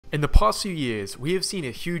In the past few years, we have seen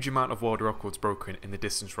a huge amount of world records broken in the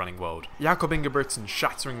distance running world. Jakob Ingebrigtsen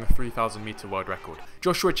shattering the 3000 meter world record,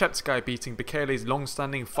 Joshua Cheptegei beating Bekele's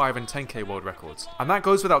long-standing 5 and 10k world records. And that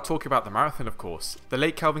goes without talking about the marathon, of course. The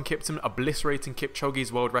late Kelvin Kiptum obliterating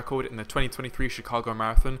Kipchoge's world record in the 2023 Chicago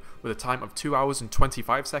Marathon with a time of 2 hours and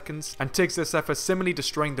 25 seconds, and Tigst Assefa similarly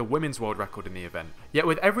destroying the women's world record in the event. Yet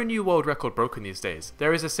with every new world record broken these days,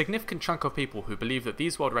 there is a significant chunk of people who believe that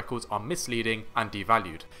these world records are misleading and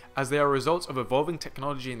devalued, as they are results of evolving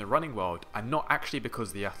technology in the running world and not actually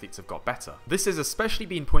because the athletes have got better. This has especially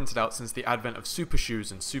been pointed out since the advent of super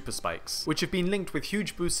shoes and super spikes, which have been linked with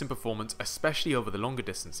huge boosts in performance, especially over the longer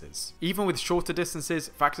distances. Even with shorter distances,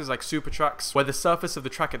 factors like super tracks, where the surface of the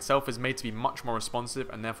track itself is made to be much more responsive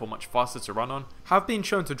and therefore much faster to run on, have been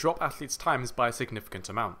shown to drop athletes' times by a significant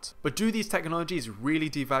amount. But do these technologies really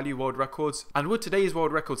devalue world records? And would today's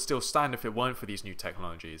world record still stand if it weren't for these new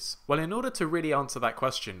technologies? Well, in order to really answer that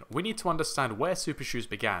question, we need to understand where super shoes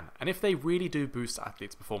began and if they really do boost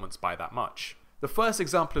athletes' performance by that much. The first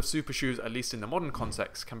example of super shoes, at least in the modern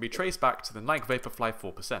context, can be traced back to the Nike Vapourfly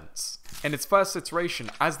 4%. In its first iteration,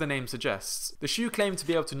 as the name suggests, the shoe claimed to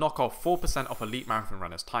be able to knock off 4% off elite marathon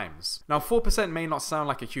runners' times. Now 4% may not sound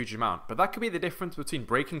like a huge amount, but that could be the difference between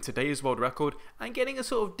breaking today's world record and getting a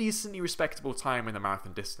sort of decently respectable time in the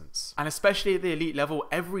marathon distance. And especially at the elite level,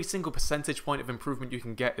 every single percentage point of improvement you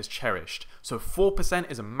can get is cherished, so 4%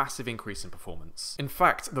 is a massive increase in performance. In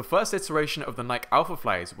fact, the first iteration of the Nike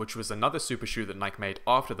Alphaflys, which was another super shoe that Nike made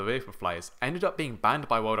after the Vapourflys, ended up being banned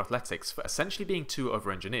by World Athletics for essentially being too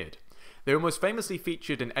over-engineered. They were most famously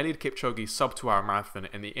featured in Eliud Kipchoge's sub 2-hour marathon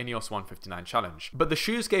in the Ineos 159 challenge. But the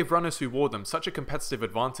shoes gave runners who wore them such a competitive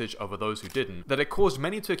advantage over those who didn't, that it caused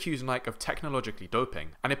many to accuse Nike of technologically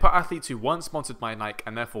doping, and it put athletes who weren't sponsored by Nike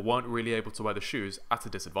and therefore weren't really able to wear the shoes at a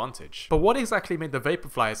disadvantage. But what exactly made the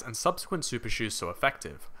Vapourflys and subsequent super shoes so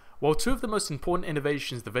effective? Well, two of the most important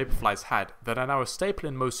innovations the Vapourflys had that are now a staple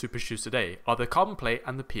in most super shoes today are the carbon plate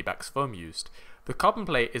and the Pebax foam used. The carbon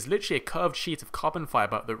plate is literally a curved sheet of carbon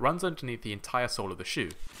fiber that runs underneath the entire sole of the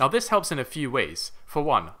shoe. Now this helps in a few ways. For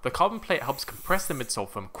one, the carbon plate helps compress the midsole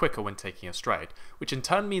foam quicker when taking a stride, which in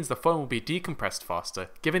turn means the foam will be decompressed faster,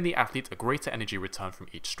 giving the athlete a greater energy return from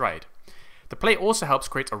each stride. The plate also helps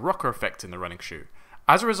create a rocker effect in the running shoe.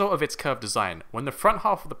 As a result of its curved design, when the front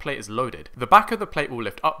half of the plate is loaded, the back of the plate will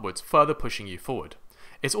lift upwards, further pushing you forward.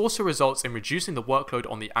 It also results in reducing the workload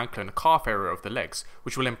on the ankle and calf area of the legs,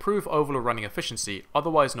 which will improve overall running efficiency,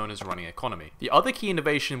 otherwise known as running economy. The other key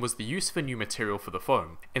innovation was the use of a new material for the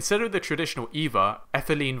foam. Instead of the traditional EVA,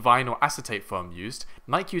 ethylene vinyl acetate foam used,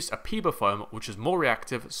 Nike used a PEBA foam, which is more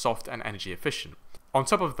reactive, soft and energy efficient. On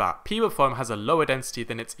top of that, PEBA foam has a lower density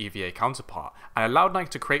than its EVA counterpart, and allowed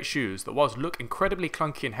Nike to create shoes that, whilst look incredibly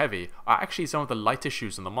clunky and heavy, are actually some of the lightest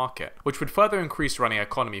shoes on the market, which would further increase running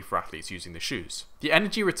economy for athletes using the shoes. The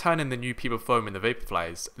energy return in the new PEBA foam in the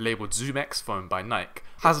Vapourflys, labelled Zoom X foam by Nike,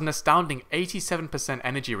 has an astounding 87%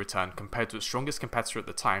 energy return compared to its strongest competitor at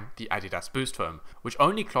the time, the Adidas Boost foam, which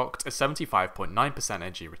only clocked a 75.9%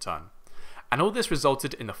 energy return. And all this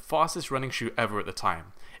resulted in the fastest running shoe ever at the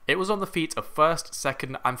time. It was on the feet of first,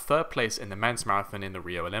 second and third place in the men's marathon in the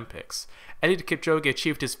Rio Olympics. Eliud Kipchoge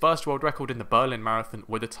achieved his first world record in the Berlin Marathon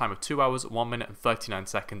with a time of 2 hours, 1 minute and 39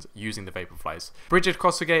 seconds using the Vapourflys. Brigid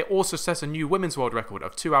Kosgei also set a new women's world record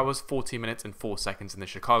of 2 hours, 14 minutes and 4 seconds in the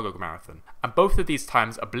Chicago Marathon. And both of these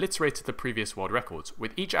times obliterated the previous world records,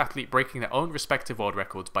 with each athlete breaking their own respective world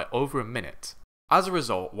records by over a minute. As a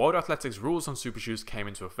result, World Athletics rules on super shoes came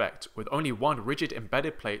into effect, with only one rigid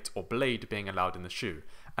embedded plate or blade being allowed in the shoe,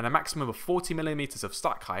 and a maximum of 40mm of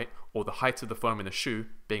stack height, or the height of the foam in the shoe,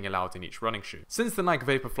 being allowed in each running shoe. Since the Nike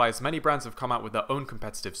Vapourflys, many brands have come out with their own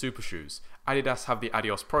competitive super shoes. Adidas have the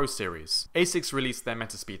Adios Pro series, Asics released their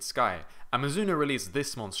Metaspeed Sky, and Mizuno released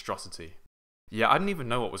this monstrosity. Yeah, I didn't even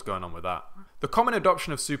know what was going on with that. The common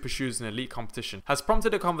adoption of super shoes in elite competition has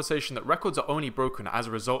prompted a conversation that records are only broken as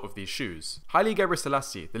a result of these shoes. Haile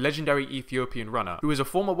Gebrselassie, the legendary Ethiopian runner, who is a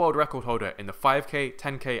former world record holder in the 5k,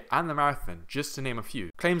 10k and the marathon, just to name a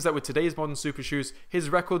few, claims that with today's modern super shoes, his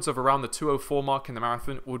records of around the 2:04 mark in the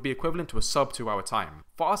marathon would be equivalent to a sub 2 hour time,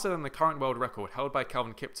 faster than the current world record held by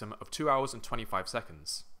Kelvin Kiptum of 2 hours and 25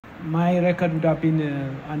 seconds. My record would have been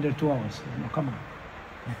under 2 hours. No, come on.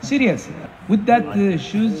 Serious. With that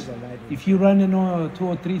shoes, if you run 2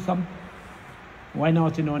 or 3 some, Why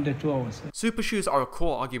not in under 2 hours? Supershoes are a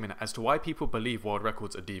core argument as to why people believe world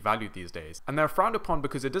records are devalued these days, and they're frowned upon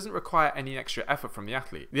because it doesn't require any extra effort from the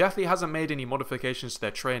athlete. The athlete hasn't made any modifications to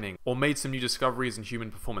their training or made some new discoveries in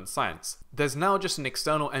human performance science. There's now just an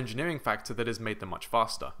external engineering factor that has made them much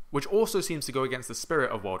faster, which also seems to go against the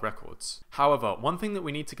spirit of world records. However, one thing that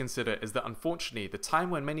we need to consider is that unfortunately the time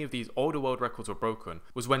when many of these older world records were broken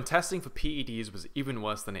was when testing for PEDs was even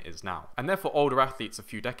worse than it is now, and therefore older athletes a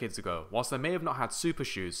few decades ago, whilst they may have not had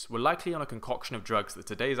supershoes, were likely on a concoction of drugs that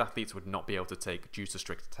today's athletes would not be able to take due to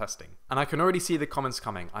strict testing. And I can already see the comments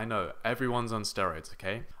coming. I know, everyone's on steroids,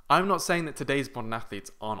 okay? I'm not saying that today's modern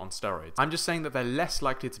athletes aren't on steroids. I'm just saying that they're less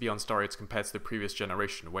likely to be on steroids compared to the previous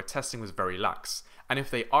generation where testing was very lax. And if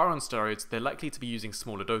they are on steroids, they're likely to be using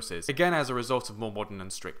smaller doses, again as a result of more modern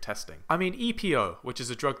and strict testing. I mean, EPO, which is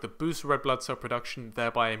a drug that boosts red blood cell production,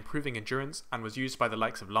 thereby improving endurance, and was used by the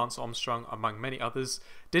likes of Lance Armstrong among many others,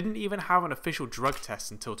 didn't even have an official drug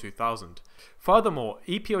test until 2000. Furthermore,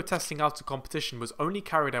 EPO testing out of competition was only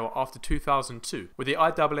carried out after 2002, with the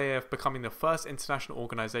IAAF becoming the first international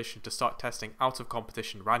organization to start testing out of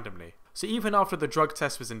competition randomly. So even after the drug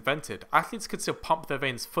test was invented, athletes could still pump their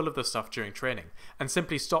veins full of the stuff during training, and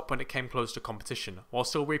simply stop when it came close to competition, while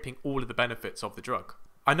still reaping all of the benefits of the drug.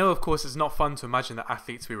 I know of course it's not fun to imagine that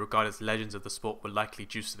athletes we regard as legends of the sport were likely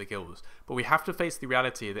juiced to the gills, but we have to face the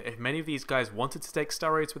reality that if many of these guys wanted to take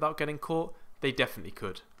steroids without getting caught, they definitely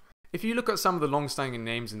could. If you look at some of the long-standing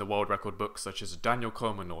names in the world record books such as Daniel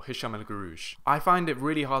Komen or Hisham El Gurouj, I find it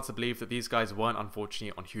really hard to believe that these guys weren't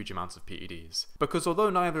unfortunately on huge amounts of PEDs. Because although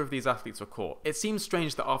neither of these athletes were caught, it seems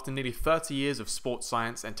strange that after nearly 30 years of sports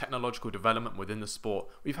science and technological development within the sport,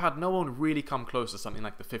 we've had no one really come close to something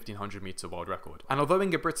like the 1500 meter world record. And although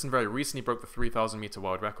Ingebrigtsen very recently broke the 3000 meter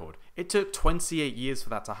world record, it took 28 years for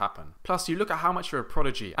that to happen. Plus, you look at how much of a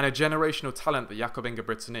prodigy and a generational talent that Jakob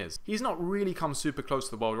Ingebrigtsen is, he's not really come super close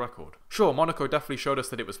to the world record. Sure, Monaco definitely showed us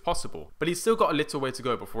that it was possible, but he's still got a little way to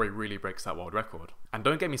go before he really breaks that world record. And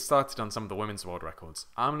don't get me started on some of the women's world records.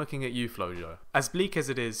 I'm looking at you, Flojo. As bleak as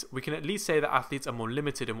it is, we can at least say that athletes are more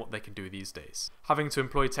limited in what they can do these days, having to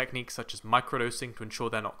employ techniques such as microdosing to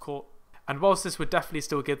ensure they're not caught. And whilst this would definitely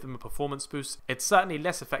still give them a performance boost, it's certainly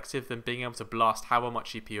less effective than being able to blast however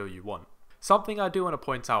much EPO you want. Something I do want to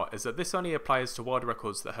point out is that this only applies to world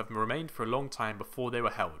records that have remained for a long time before they were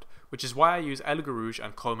held, which is why I use El Gurouj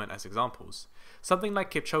and Komen as examples. Something like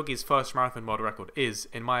Kipchoge's first marathon world record is,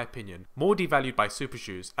 in my opinion, more devalued by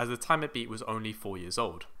supershoes as the time it beat was only 4 years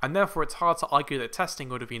old. And therefore it's hard to argue that testing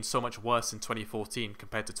would have been so much worse in 2014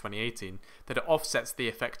 compared to 2018 that it offsets the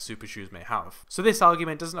effect supershoes may have. So this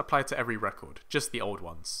argument doesn't apply to every record, just the old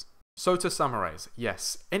ones. So to summarize,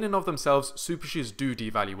 yes, in and of themselves, supershoes do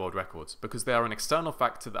devalue world records because they are an external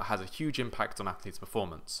factor that has a huge impact on athletes'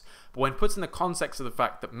 performance. But when put in the context of the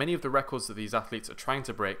fact that many of the records that these athletes are trying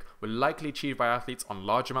to break were likely achieved by athletes on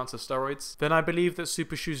large amounts of steroids, then I believe that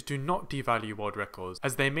supershoes do not devalue world records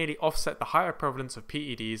as they merely offset the higher prevalence of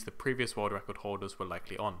PEDs the previous world record holders were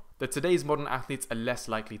likely on, that today's modern athletes are less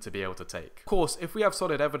likely to be able to take. Of course, if we have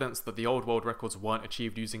solid evidence that the old world records weren't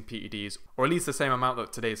achieved using PEDs, or at least the same amount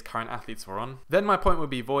that today's current athletes were on, then my point would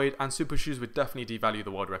be void and supershoes would definitely devalue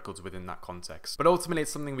the world records within that context. But ultimately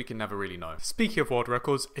it's something we can never really know. Speaking of world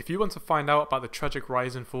records, if you want to find out about the tragic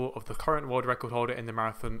rise and fall of the current world record holder in the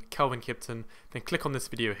marathon, Kelvin Kipton, then click on this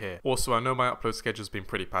video here. Also, I know my upload schedule's been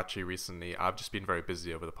pretty patchy recently. I've just been very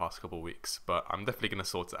busy over the past couple of weeks, but I'm definitely going to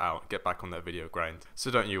sort it out, get back on that video grind,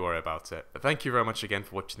 so don't you worry about it. But thank you very much again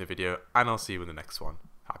for watching the video, and I'll see you in the next one.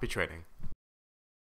 Happy training.